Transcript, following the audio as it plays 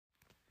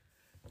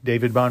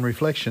David Bond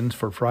Reflections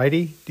for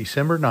Friday,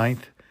 December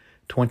 9th,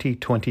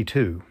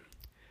 2022.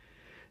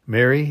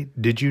 Mary,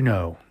 did you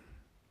know?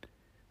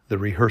 The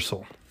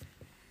rehearsal.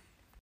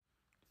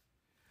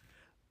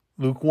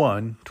 Luke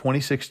 1,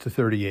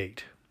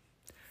 26-38.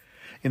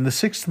 In the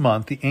 6th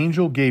month, the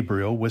angel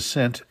Gabriel was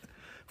sent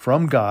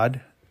from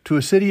God to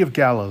a city of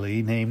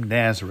Galilee named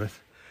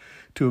Nazareth,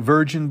 to a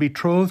virgin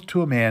betrothed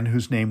to a man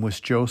whose name was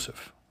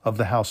Joseph, of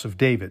the house of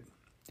David.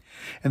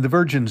 And the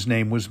virgin's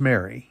name was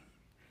Mary.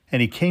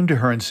 And he came to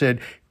her and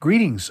said,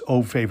 "Greetings,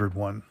 O favored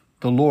one,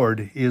 the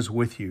Lord is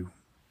with you."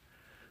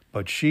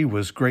 But she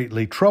was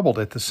greatly troubled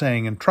at the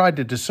saying and tried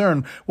to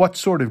discern what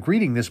sort of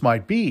greeting this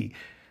might be.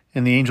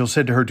 And the angel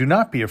said to her, "Do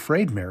not be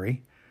afraid,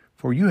 Mary,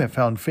 for you have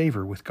found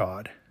favor with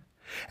God.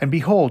 And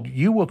behold,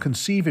 you will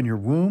conceive in your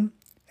womb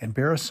and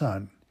bear a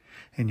son,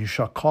 and you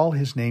shall call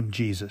his name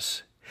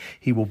Jesus.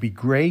 He will be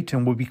great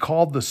and will be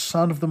called the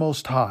Son of the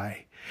Most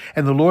High.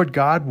 And the Lord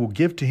God will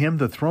give to him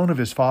the throne of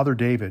his father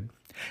David,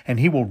 and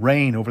he will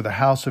reign over the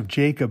house of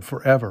Jacob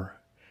forever,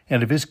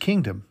 and of his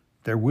kingdom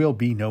there will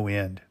be no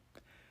end."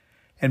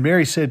 And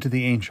Mary said to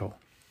the angel,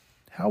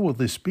 "How will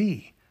this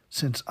be,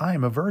 since I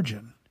am a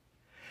virgin?"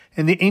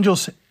 And the angel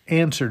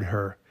answered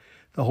her,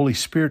 "The Holy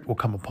Spirit will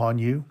come upon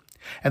you,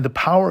 and the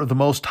power of the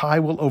Most High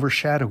will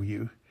overshadow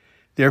you.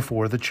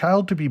 Therefore the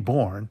child to be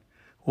born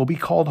will be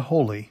called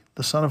Holy,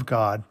 the Son of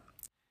God.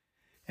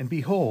 And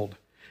behold,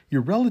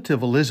 your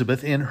relative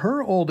Elizabeth in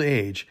her old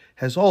age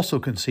has also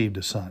conceived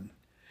a son.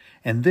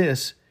 And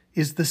this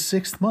is the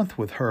 6th month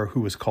with her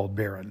who is called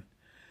barren.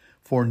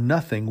 For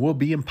nothing will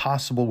be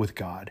impossible with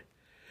God."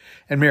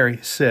 And Mary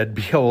said,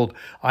 "Behold,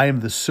 I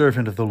am the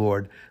servant of the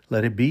Lord.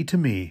 Let it be to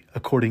me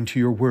according to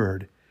your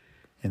word."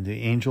 And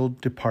the angel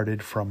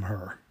departed from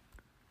her.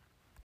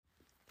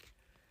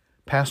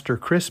 Pastor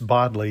Chris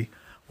Bodley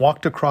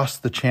walked across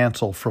the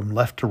chancel from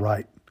left to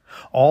right,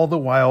 all the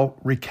while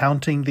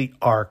recounting the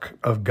arc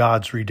of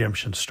God's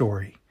redemption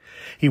story.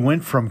 He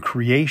went from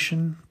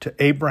creation to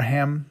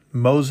Abraham,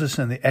 Moses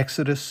and the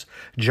Exodus,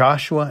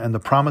 Joshua and the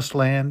Promised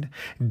Land,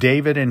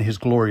 David and his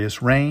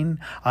glorious reign,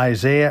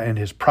 Isaiah and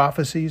his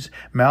prophecies,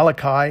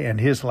 Malachi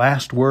and his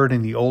last word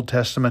in the Old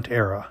Testament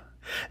era.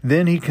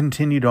 Then he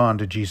continued on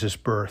to Jesus'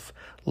 birth,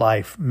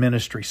 life,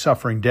 ministry,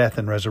 suffering, death,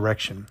 and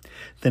resurrection.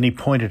 Then he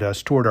pointed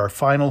us toward our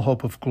final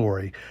hope of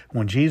glory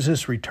when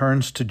Jesus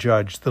returns to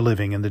judge the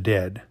living and the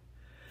dead.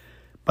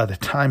 By the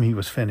time he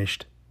was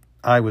finished,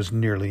 I was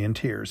nearly in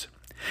tears.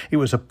 It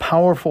was a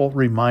powerful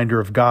reminder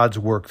of God's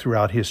work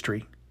throughout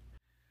history.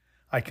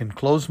 I can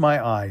close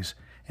my eyes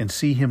and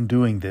see him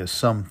doing this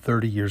some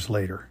 30 years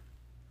later.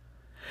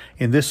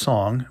 In this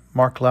song,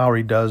 Mark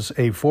Lowry does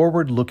a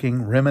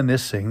forward-looking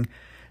reminiscing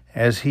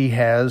as he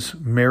has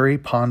Mary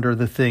ponder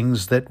the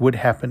things that would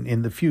happen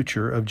in the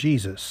future of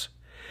Jesus.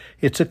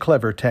 It's a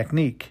clever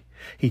technique.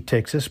 He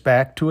takes us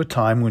back to a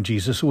time when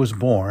Jesus was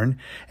born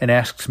and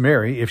asks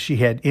Mary if she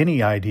had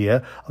any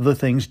idea of the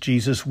things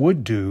Jesus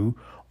would do,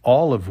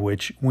 all of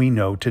which we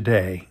know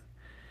today.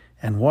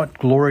 And what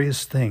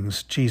glorious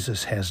things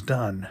Jesus has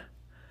done.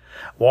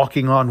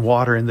 Walking on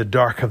water in the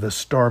dark of the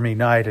stormy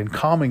night and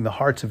calming the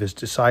hearts of his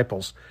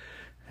disciples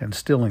and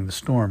stilling the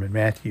storm in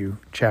Matthew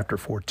chapter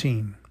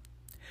 14.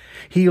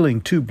 Healing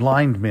 2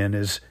 blind men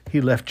as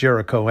he left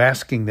Jericho,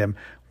 asking them,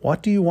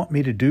 "What do you want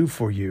me to do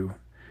for you?"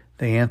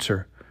 They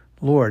answer,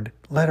 "Lord,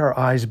 let our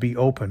eyes be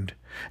opened."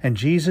 And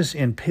Jesus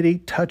in pity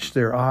touched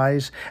their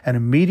eyes, and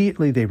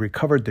immediately they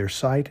recovered their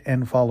sight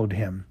and followed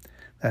him.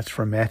 That's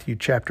from Matthew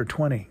chapter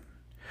 20.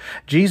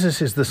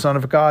 Jesus is the Son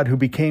of God who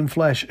became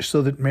flesh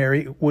so that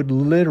Mary would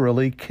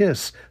literally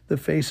kiss the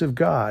face of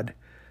God.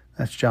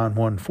 That's John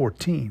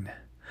 1:14.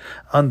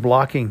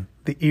 Unblocking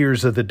the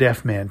ears of the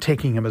deaf man,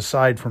 taking him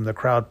aside from the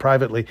crowd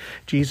privately,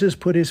 Jesus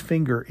put his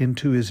finger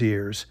into his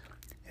ears,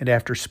 and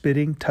after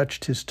spitting,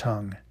 touched his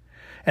tongue.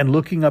 And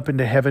looking up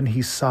into heaven,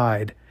 he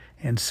sighed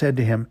and said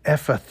to him,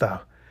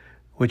 "Ephphatha,"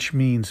 which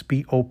means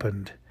be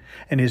opened.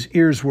 And his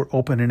ears were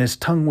open and his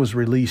tongue was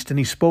released, and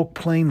he spoke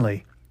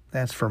plainly.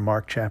 That's from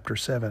Mark chapter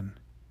 7.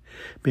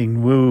 Being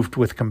moved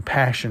with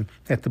compassion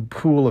at the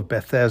pool of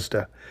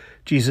Bethesda,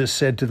 Jesus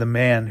said to the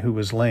man who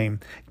was lame,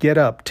 "Get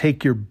up,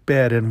 take your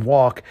bed and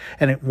walk."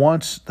 And at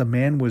once the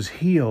man was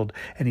healed,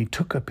 and he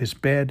took up his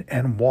bed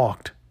and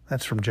walked.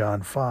 That's from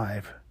John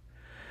 5.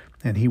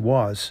 And he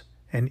was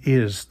and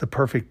is the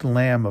perfect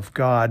Lamb of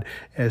God,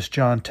 as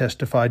John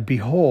testified,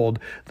 "Behold,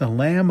 the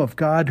Lamb of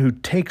God who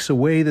takes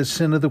away the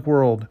sin of the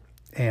world.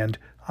 And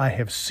I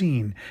have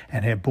seen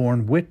and have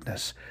borne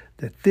witness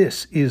that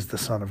this is the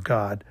Son of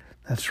God."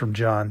 That's from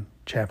John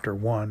chapter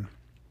 1.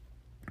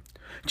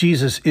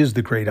 Jesus is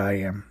the great I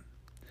am.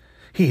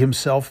 He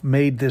himself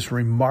made this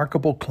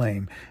remarkable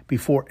claim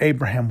before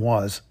Abraham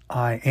was,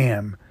 "I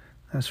am."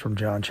 That's from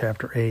John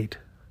chapter 8.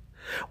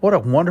 What a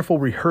wonderful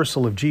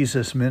rehearsal of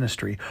Jesus'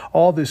 ministry,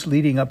 all this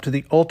leading up to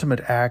the ultimate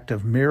act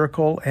of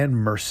miracle and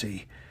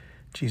mercy,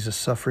 Jesus'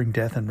 suffering,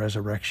 death, and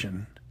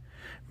resurrection.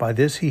 By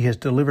this he has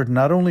delivered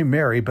not only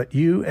Mary, but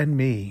you and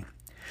me.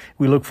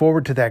 We look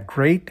forward to that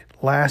great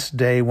last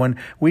day when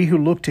we who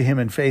look to him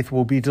in faith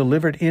will be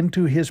delivered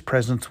into his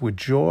presence with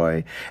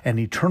joy and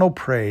eternal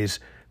praise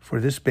for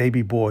this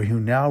baby boy who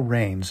now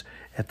reigns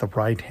at the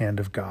right hand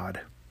of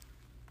God.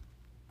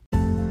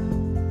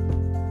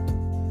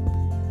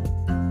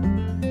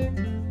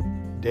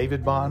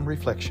 David Bond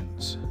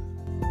Reflections.